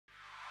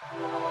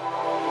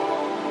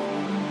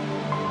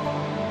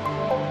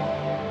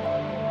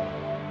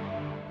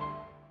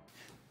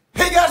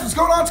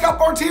going on? Scott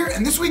Barnes here,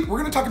 and this week we're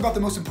gonna talk about the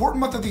most important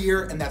month of the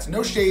year, and that's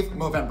No Shave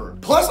Movember.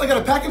 Plus, I got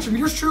a package from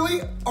yours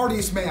truly,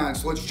 Artius man.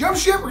 So let's jump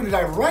ship, we're gonna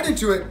dive right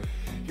into it.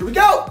 Here we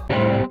go!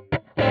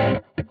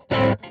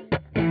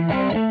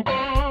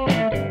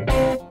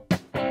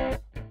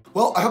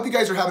 Well, I hope you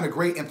guys are having a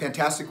great and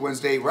fantastic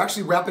Wednesday. We're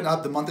actually wrapping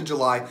up the month of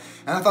July,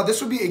 and I thought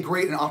this would be a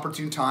great and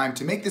opportune time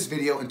to make this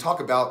video and talk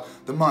about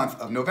the month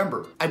of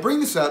November. I bring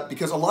this up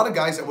because a lot of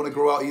guys that want to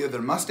grow out either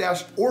their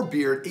mustache or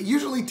beard, it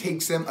usually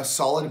takes them a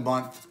solid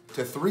month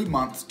to 3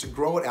 months to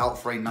grow it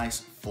out for a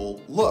nice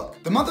full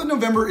look. The month of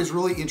November is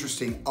really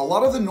interesting. A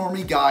lot of the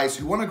normie guys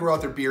who want to grow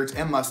out their beards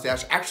and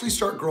mustache actually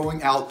start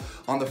growing out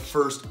on the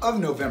 1st of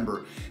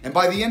November. And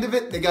by the end of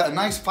it, they got a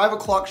nice 5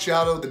 o'clock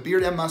shadow. The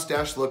beard and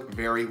mustache look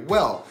very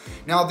well.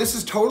 Now, this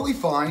is totally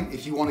fine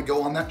if you want to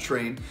go on that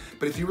train,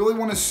 but if you really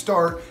want to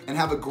start and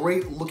have a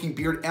great looking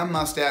beard and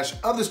mustache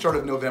of the start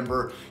of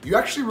November, you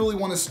actually really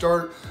want to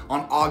start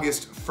on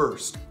August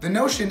 1st. The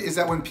notion is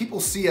that when people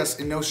see us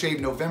in No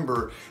Shave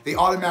November, they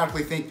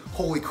automatically think,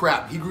 holy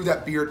crap, he grew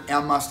that beard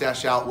and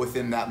mustache out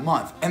within that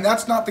month. And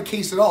that's not the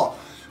case at all.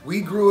 We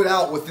grew it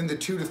out within the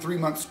 2 to 3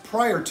 months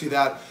prior to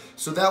that,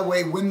 so that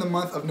way when the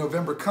month of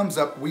November comes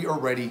up, we are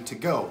ready to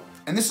go.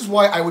 And this is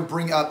why I would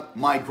bring up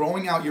my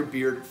growing out your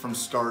beard from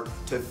start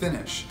to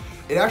finish.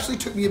 It actually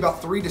took me about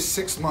 3 to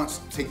 6 months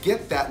to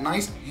get that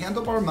nice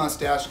handlebar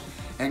mustache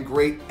and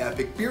great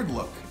epic beard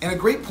look. And a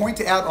great point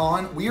to add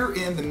on, we are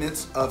in the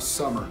midst of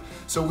summer.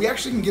 So we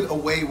actually can get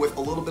away with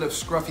a little bit of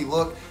scruffy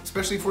look,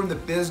 especially if we're in the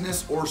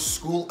business or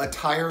school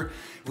attire.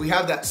 If we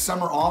have that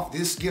summer off,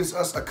 this gives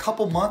us a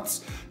couple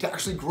months to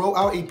actually grow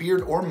out a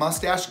beard or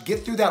mustache,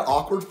 get through that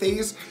awkward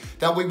phase.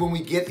 That way when we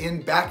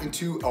get back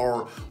into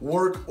our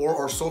work or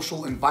our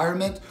social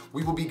environment,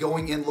 we will be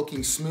going in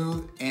looking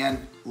smooth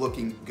and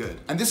looking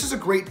good. And this is a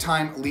great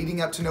time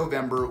leading up to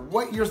November,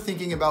 what you're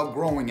thinking about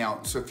growing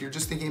out. So if you're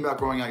just thinking about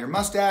growing out your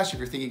mustache, if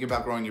you're thinking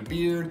about growing your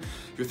beard,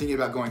 if you're thinking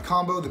about going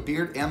combo, the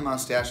beard and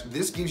mustache,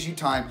 this gives you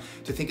time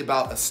to think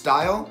about a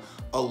style,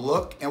 a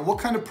look, and what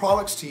kind of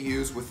products to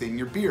use within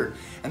your beard.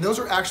 And those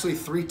are actually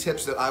 3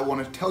 tips that I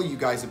want to tell you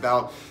guys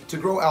about to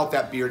grow out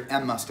that beard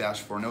and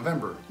mustache for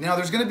November. Now,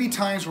 there's gonna be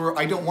times where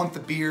I don't want the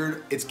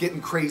beard, it's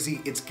getting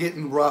crazy, it's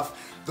getting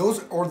rough.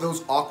 Those are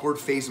those awkward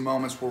phase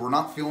moments where we're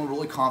not feeling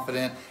really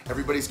confident,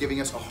 everybody's giving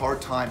us a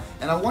hard time,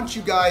 and I want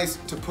you guys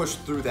to push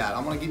through that.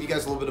 I want to give you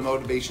guys a little bit of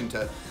motivation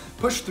to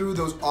push through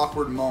those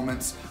awkward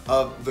moments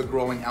of the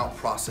growing out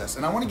process.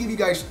 And I want to give you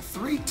guys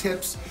 3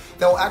 tips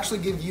that will actually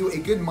give you a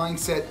good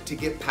mindset to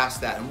get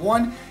past that. And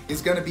one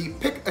is going to be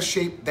pick a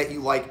shape that you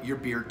like your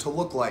beard to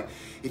look like.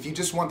 If you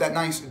just want that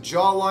nice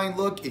jawline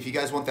look, if you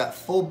guys want that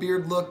full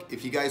beard look,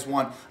 if you guys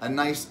want a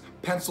nice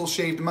pencil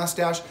shaved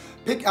mustache,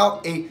 pick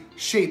out a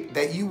shape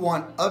that you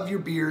want of your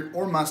beard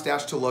or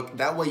mustache to look.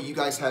 That way you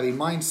guys have a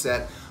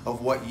mindset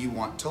of what you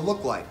want to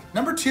look like.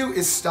 Number 2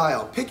 is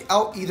style. Pick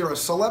out either a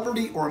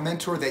celebrity or a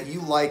mentor that you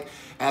like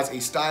as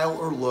a style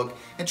or look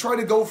and try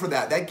to go for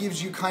that. That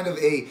gives you kind of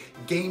a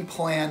game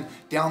plan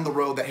down the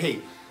road that,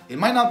 hey, it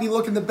might not be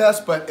looking the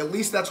best, but at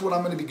least that's what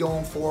I'm gonna be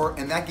going for,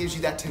 and that gives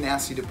you that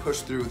tenacity to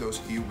push through those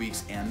few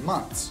weeks and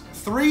months.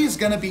 3 is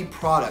gonna be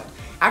product.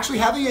 Actually,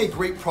 having a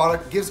great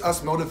product gives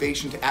us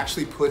motivation to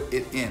actually put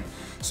it in.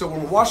 So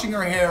when we're washing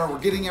our hair, we're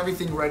getting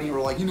everything ready,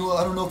 we're like, you know what,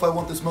 I don't know if I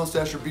want this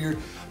mustache or beard,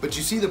 but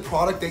you see the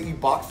product that you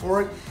bought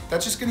for it,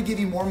 that's just gonna give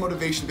you more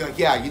motivation to be like,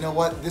 yeah, you know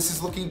what, this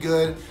is looking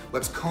good,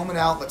 let's comb it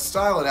out, let's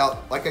style it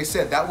out. Like I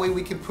said, that way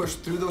we can push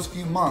through those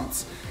few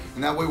months,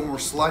 and that way when we're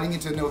sliding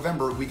into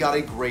November, we got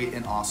a great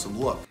and awesome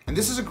look. And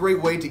this is a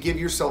great way to give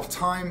yourself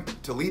time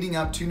to leading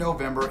up to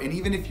November, and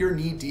even if you're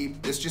knee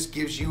deep, this just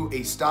gives you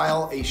a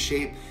style, a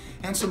shape,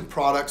 and some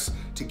products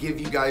to give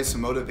you guys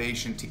some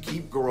motivation to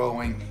keep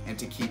growing and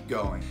to keep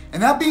going.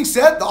 And that being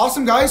said, the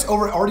awesome guys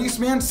over at Artius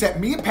Man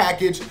sent me a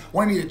package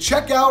wanting me to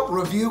check out,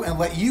 review, and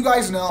let you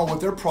guys know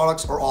what their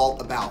products are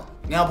all about.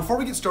 Now, before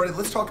we get started,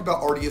 let's talk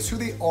about Artius, who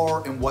they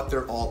are and what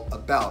they're all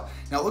about.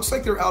 Now, it looks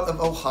like they're out of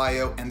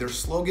Ohio, and their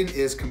slogan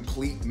is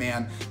Complete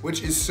Man,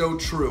 which is so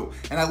true.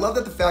 And I love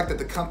that the fact that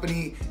the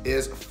company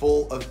is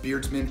full of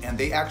beardsmen, and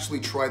they actually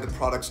try the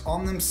products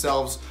on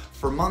themselves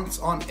for months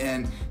on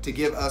end to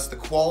give us the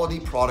quality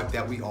product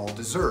that we all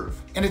deserve.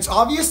 And it's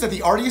obvious that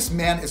the Artius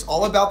Man is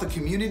all about the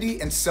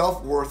community and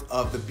self-worth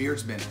of the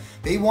beardsmen.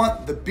 They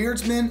want the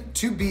beardsmen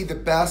to be the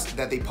best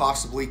that they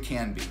possibly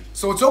can be.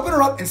 So let's open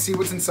her up and see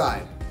what's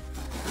inside.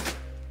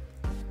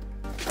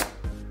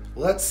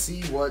 Let's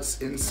see what's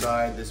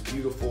inside this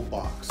beautiful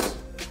box.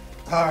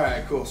 All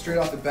right, cool, straight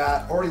off the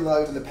bat, already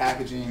loving the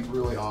packaging,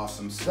 really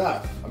awesome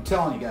stuff. I'm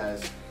telling you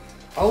guys,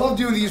 I love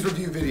doing these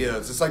review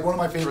videos. It's like one of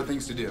my favorite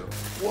things to do.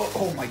 Whoa,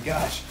 oh my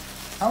gosh.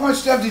 How much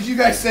stuff did you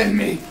guys send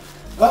me?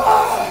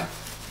 Ah!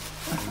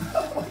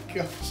 Oh my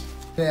gosh.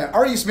 Yeah,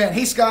 Artius Man,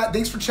 hey Scott,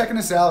 thanks for checking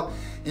us out.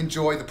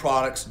 Enjoy the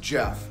products,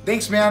 Jeff.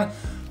 Thanks man,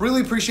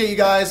 really appreciate you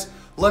guys.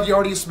 Love you,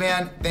 Artius,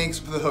 man. Thanks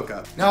for the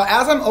hookup. Now,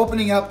 as I'm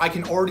opening up, I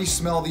can already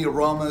smell the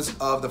aromas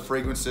of the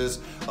fragrances,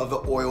 of the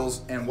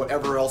oils, and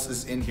whatever else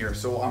is in here.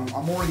 So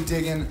I'm already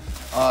digging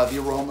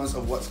the aromas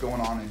of what's going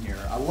on in here.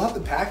 I love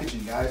the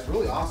packaging, guys.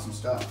 Really awesome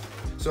stuff.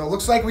 So it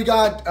looks like we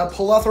got a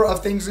plethora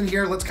of things in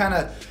here. Let's kind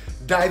of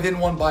dive in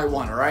one by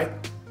one, all right?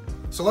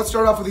 So let's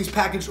start off with these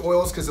packaged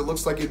oils because it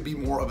looks like it'd be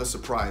more of a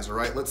surprise, all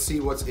right? Let's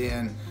see what's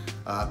in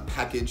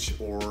package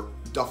or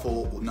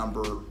duffel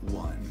number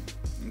 1.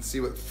 And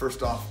see what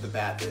first off the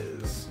bat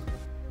is.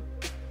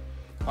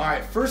 All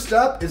right, first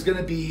up is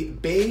gonna be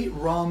Bay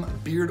Rum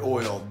Beard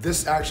Oil.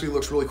 This actually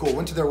looks really cool.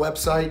 Went to their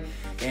website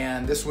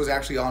and this was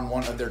actually on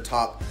one of their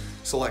top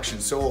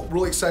selections. So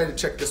really excited to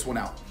check this one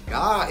out.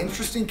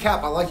 Interesting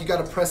cap. I like you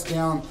gotta press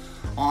down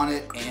on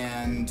it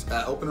and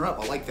open her up.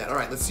 I like that. All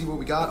right, let's see what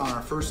we got on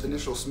our first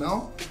initial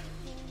smell.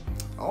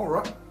 All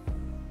right,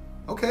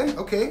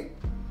 okay.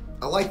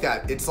 I like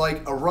that. It's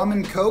like a rum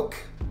and coke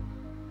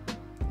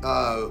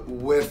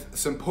with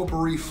some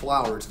potpourri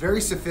flower. It's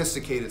very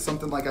sophisticated,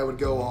 something like I would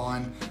go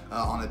on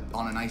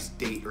a nice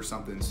date or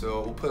something.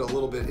 So we'll put a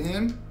little bit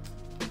in,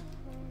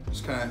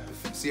 just kind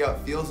of see how it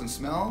feels and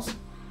smells.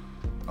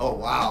 Oh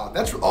wow,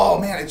 oh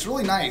man, it's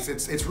really nice.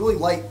 It's really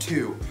light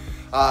too.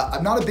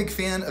 I'm not a big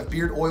fan of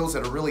beard oils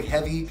that are really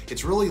heavy.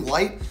 It's really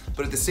light,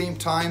 but at the same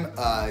time,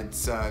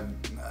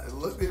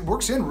 it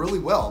works in really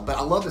well. But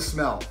I love the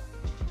smell.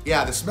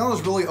 Yeah, the smell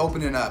is really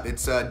opening up.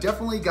 It's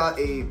definitely got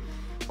a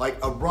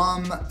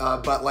rum,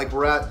 but like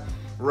we're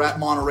at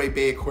Monterey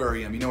Bay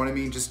Aquarium. You know what I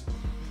mean? Just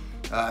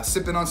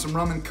sipping on some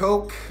rum and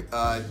coke.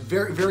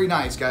 Very, very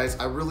nice, guys.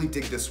 I really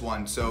dig this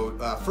one. So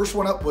first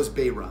one up was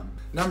Bay Rum.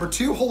 Number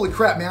 2, holy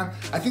crap, man.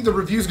 I think the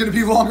review is gonna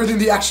be longer than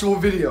the actual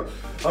video.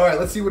 All right,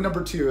 let's see what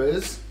number 2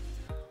 is.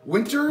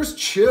 Winter's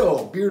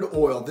Chill Beard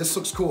Oil. This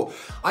looks cool.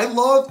 I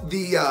love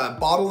the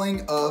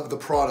bottling of the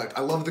product.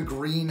 I love the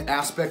green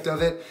aspect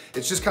of it.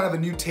 It's just kind of a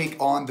new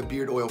take on the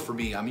beard oil for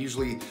me. I'm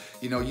usually,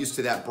 used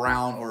to that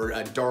brown or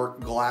a dark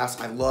glass.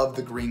 I love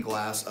the green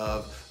glass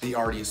of the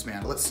Artius,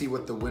 man. Let's see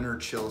what the Winter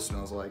Chill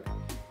smells like.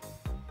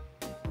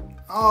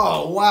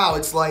 Oh, wow,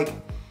 it's like,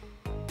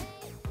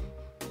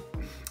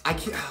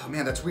 oh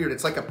man, that's weird.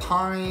 It's like a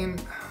pine,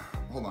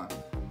 hold on.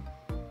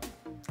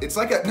 It's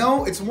like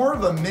it's more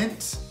of a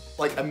mint,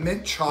 like a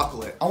mint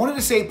chocolate. I wanted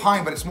to say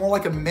pine, but it's more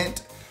like a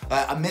mint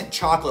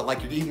chocolate,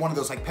 like you're eating one of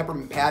those like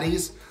peppermint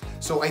patties.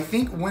 So I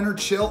think Winter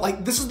Chill,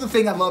 like this is the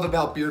thing I love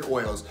about beard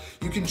oils.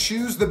 You can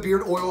choose the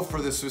beard oil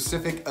for the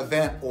specific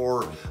event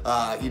or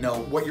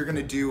what you're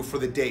gonna do for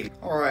the date.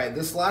 All right,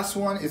 this last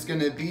one is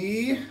gonna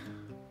be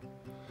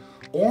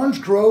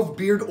Orange Grove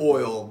Beard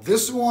Oil.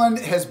 This one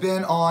has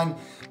been on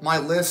my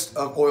list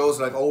of oils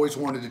that I've always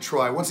wanted to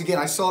try. Once again,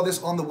 I saw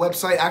this on the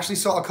website. I actually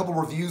saw a couple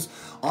reviews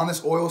on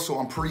this oil, so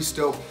I'm pretty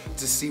stoked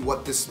to see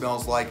what this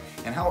smells like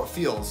and how it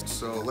feels.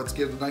 So let's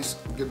give a nice,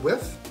 good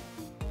whiff.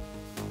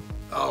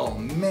 Oh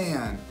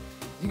man,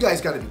 you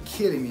guys gotta be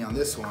kidding me on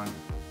this one.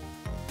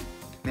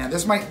 Man,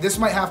 this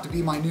might have to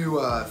be my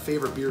new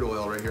favorite beard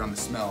oil right here on the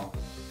smell.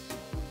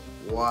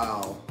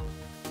 Wow.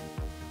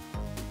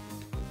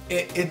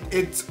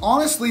 It's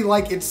honestly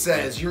like it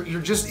says, you're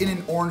just in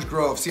an orange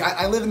grove. See,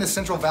 I live in the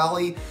Central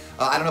Valley.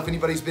 I don't know if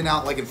anybody's been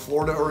out like in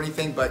Florida or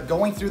anything, but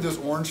going through those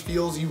orange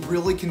fields, you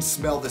really can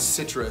smell the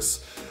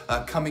citrus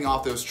coming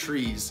off those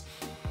trees.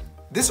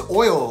 This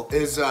oil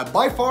is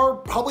by far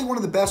probably one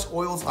of the best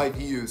oils I've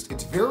used.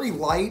 It's very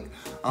light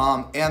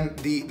and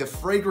the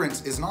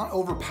fragrance is not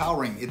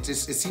overpowering. It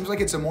seems like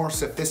it's a more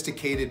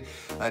sophisticated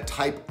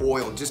type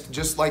oil,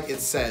 just like it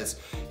says.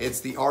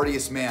 It's the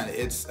Artius man.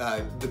 It's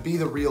be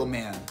the real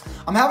man.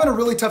 I'm having a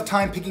really tough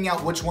time picking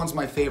out which one's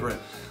my favorite.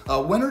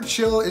 Winter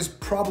Chill is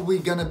probably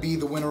gonna be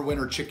the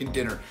winter chicken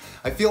dinner.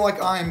 I feel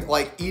like I'm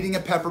like eating a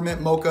peppermint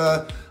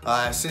mocha,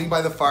 sitting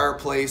by the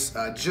fireplace,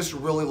 just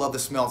really love the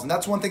smells. And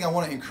that's one thing I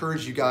wanna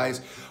encourage you guys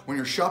when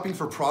you're shopping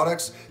for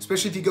products,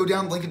 especially if you go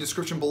down, link in the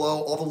description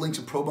below, all the links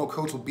and promo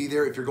codes will be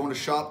there if you're going to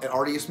shop at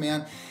Artius,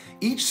 man.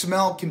 Each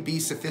smell can be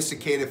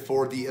sophisticated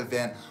for the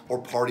event or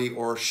party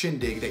or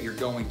shindig that you're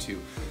going to.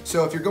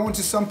 So if you're going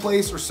to some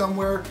place or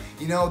somewhere,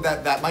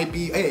 that might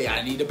be, hey,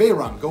 I need a Bay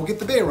Rum, go get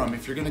the Bay Rum.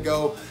 If you're gonna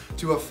go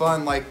to a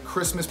fun like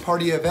Christmas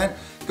party event,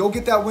 go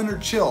get that Winter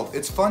Chill.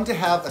 It's fun to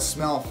have a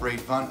smell for a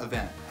fun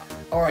event.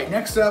 All right,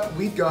 next up,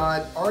 we've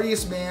got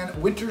Artius Man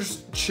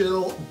Winter's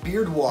Chill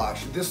Beard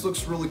Wash. This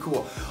looks really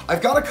cool.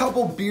 I've got a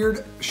couple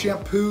beard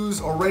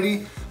shampoos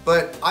already,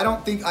 but I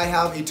don't think I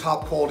have a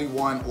top quality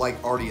one like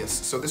Artius.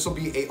 So this will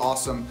be an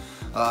awesome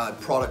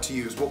product to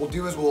use. What we'll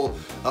do is we'll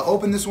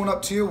open this one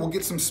up too. We'll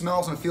get some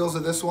smells and feels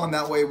of this one.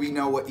 That way we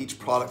know what each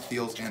product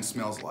feels and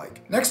smells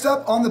like. Next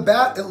up on the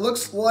bat, it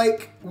looks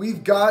like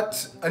we've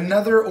got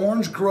another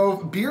Orange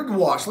Grove Beard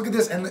Wash. Look at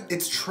this, and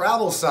it's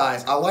travel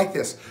size. I like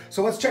this.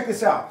 So let's check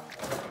this out.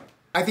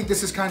 I think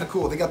this is kind of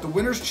cool. They got the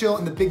Winter's Chill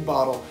in the big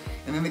bottle,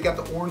 and then they got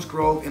the Orange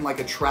Grove in like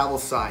a travel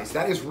size.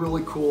 That is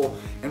really cool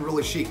and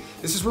really chic.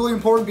 This is really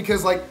important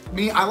because like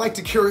me, I like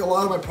to carry a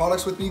lot of my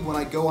products with me when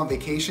I go on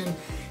vacation,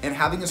 and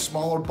having a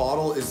smaller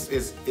bottle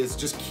is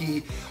just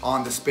key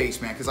on the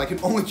space, man, because I can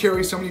only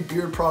carry so many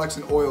beard products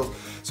and oils.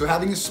 So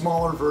having a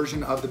smaller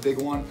version of the big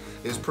one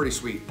is pretty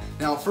sweet.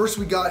 Now, first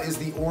we got is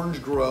the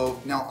Orange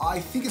Grove. Now, I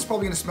think it's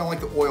probably gonna smell like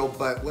the oil,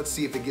 but let's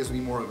see if it gives me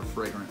more of a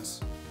fragrance.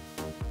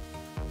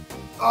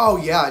 Oh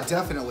yeah,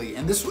 definitely.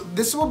 And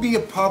this will be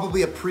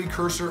probably a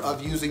precursor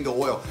of using the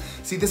oil.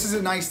 See, this is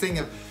a nice thing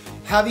of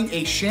having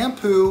a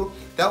shampoo,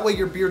 that way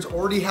your beard's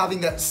already having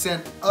that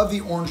scent of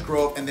the Orange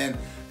Grove and then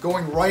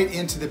going right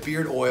into the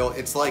beard oil.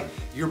 It's like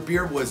your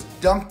beard was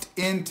dumped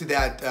into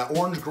that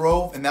Orange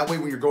Grove, and that way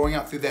when you're going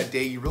out through that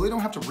day, you really don't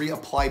have to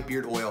reapply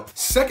beard oil.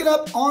 Second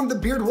up on the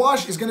beard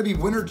wash is gonna be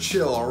Winter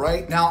Chill, all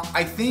right? Now,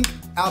 I think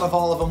out of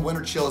all of them,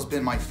 Winter Chill has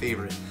been my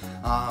favorite.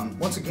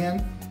 Once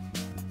again,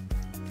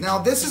 now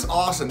this is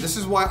awesome. This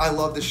is why I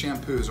love the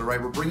shampoos, all right?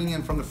 We're bringing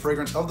in from the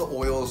fragrance of the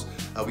oils.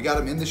 We got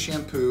them in the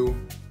shampoo.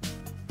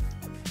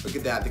 Look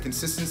at that, the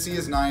consistency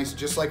is nice,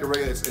 just like a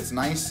regular, it's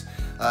nice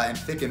and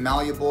thick and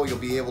malleable. You'll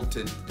be able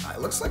to, it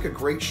looks like a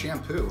great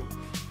shampoo.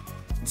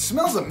 It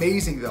smells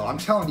amazing though, I'm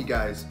telling you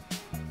guys.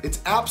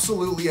 It's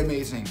absolutely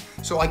amazing.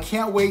 So I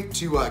can't wait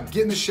to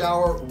get in the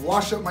shower,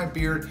 wash up my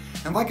beard,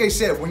 and like I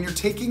said, when you're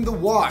taking the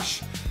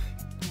wash,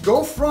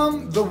 go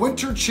from the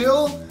Winter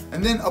Chill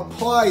and then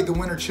apply the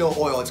Winter Chill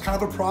oil. It's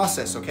kind of a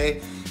process,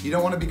 okay? You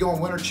don't want to be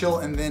going Winter Chill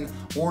and then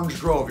Orange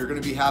Grove. You're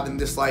going to be having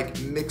this like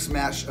mix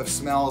match of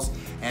smells,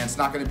 and it's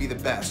not going to be the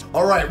best.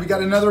 All right, we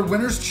got another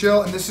Winter's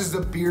Chill, and this is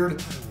the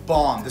Beard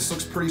Balm. This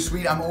looks pretty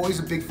sweet. I'm always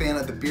a big fan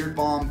of the beard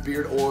balm,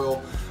 beard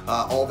oil,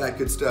 all that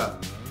good stuff.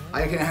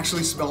 I can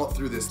actually smell it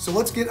through this. So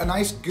let's get a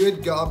nice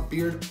good gob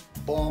beard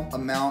balm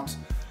amount,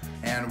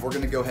 and we're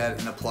gonna go ahead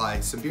and apply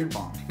some beard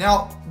balm.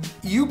 Now,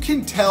 you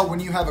can tell when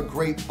you have a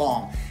great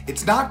balm.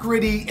 It's not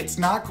gritty, it's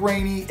not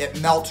grainy,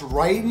 it melts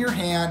right in your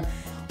hand.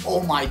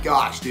 Oh my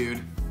gosh,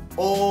 dude.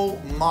 Oh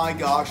my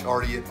gosh,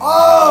 Artius.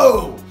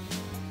 Oh!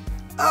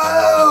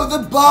 Oh,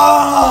 the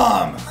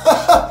bomb!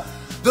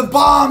 The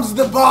bomb's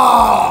the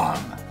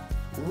bomb!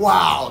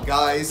 Wow,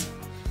 guys.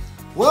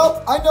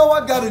 Well, I know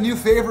I've got a new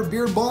favorite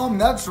beard balm.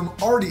 That's from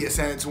Artius,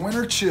 and it's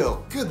Winter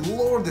Chill. Good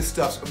Lord, this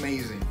stuff's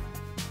amazing.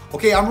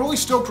 Okay, I'm really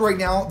stoked right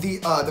now.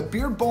 The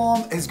beard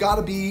balm has got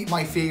to be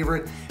my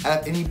favorite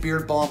out of any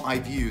beard balm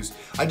I've used.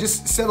 I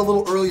just said a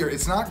little earlier,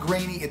 it's not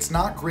grainy, it's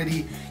not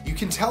gritty. You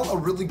can tell a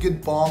really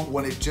good balm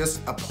when it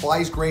just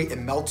applies great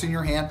and melts in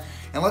your hand.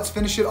 And let's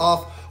finish it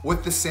off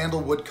with the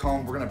sandalwood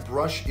comb. We're gonna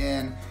brush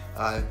in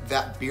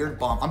that beard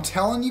balm. I'm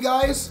telling you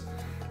guys,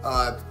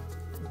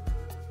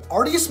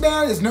 Artius,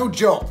 man, is no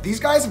joke. These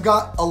guys have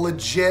got a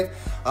legit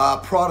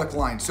product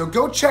line, so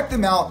go check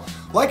them out.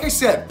 Like I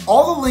said,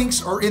 all the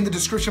links are in the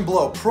description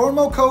below.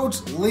 Promo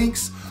codes,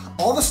 links,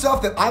 all the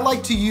stuff that I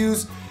like to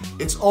use,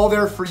 it's all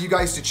there for you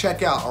guys to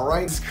check out, all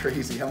right? It's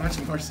crazy. How much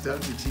more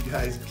stuff did you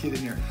guys get in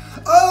here?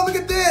 Oh, look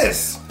at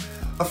this!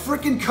 A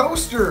freaking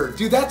coaster.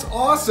 Dude, that's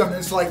awesome.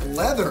 It's like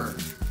leather.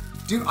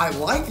 Dude, I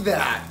like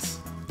that.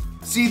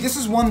 See, this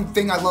is one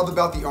thing I love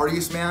about the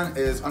Artius, man,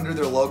 is under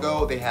their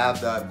logo, they have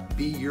the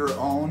Be Your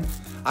Own.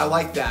 I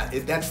like that.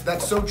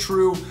 That's so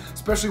true,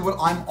 especially what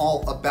I'm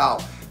all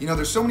about. You know,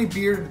 there's so many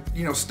beard,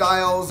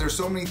 styles, there's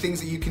so many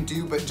things that you can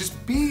do, but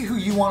just be who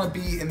you want to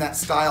be in that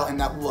style and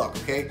that look,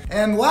 okay?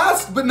 And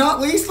last but not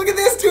least, look at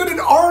this, dude, an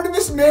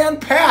Artemis Man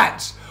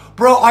patch.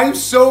 Bro, I am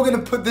so gonna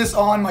put this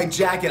on my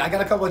jacket. I got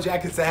a couple of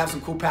jackets that have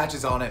some cool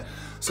patches on it,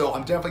 so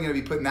I'm definitely gonna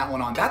be putting that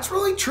one on. That's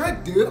really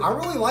trick, dude. I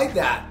really like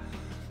that.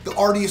 The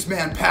Artius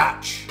Man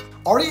patch.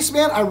 Artius,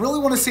 man, I really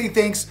want to say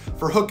thanks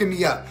for hooking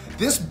me up.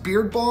 This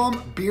beard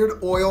balm, beard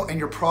oil, and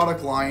your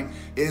product line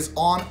is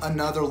on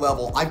another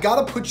level. I've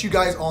got to put you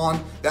guys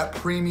on that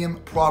premium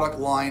product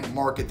line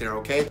market there,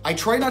 okay? I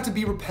try not to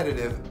be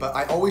repetitive, but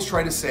I always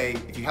try to say,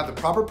 if you have the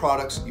proper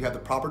products, you have the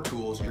proper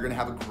tools, you're gonna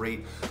have a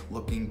great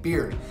looking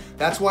beard.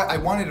 That's why I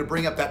wanted to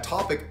bring up that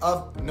topic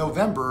of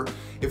November.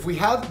 If we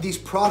have these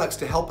products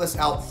to help us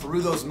out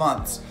through those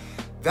months,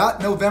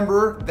 that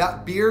November,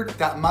 that beard,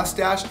 that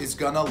mustache is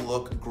gonna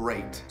look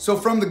great. So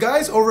from the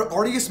guys over at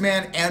Artius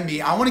Man and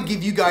me, I wanna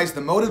give you guys the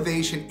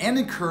motivation and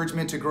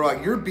encouragement to grow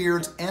out your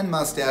beards and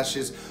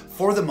mustaches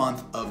for the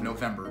month of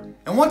November.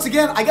 And once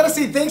again, I gotta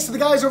say thanks to the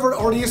guys over at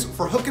Artius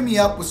for hooking me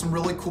up with some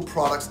really cool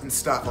products and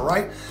stuff, all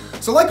right?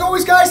 So like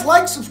always, guys,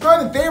 like,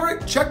 subscribe, and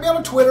favorite. Check me out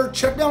on Twitter,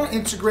 check me out on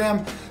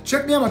Instagram,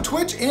 check me out on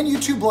Twitch and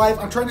YouTube Live.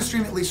 I'm trying to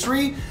stream at least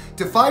 3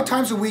 to 5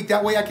 times a week.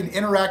 That way I can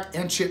interact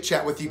and chit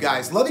chat with you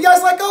guys. Love you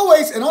guys like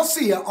always, and I'll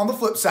see you on the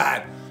flip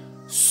side.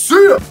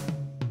 See ya!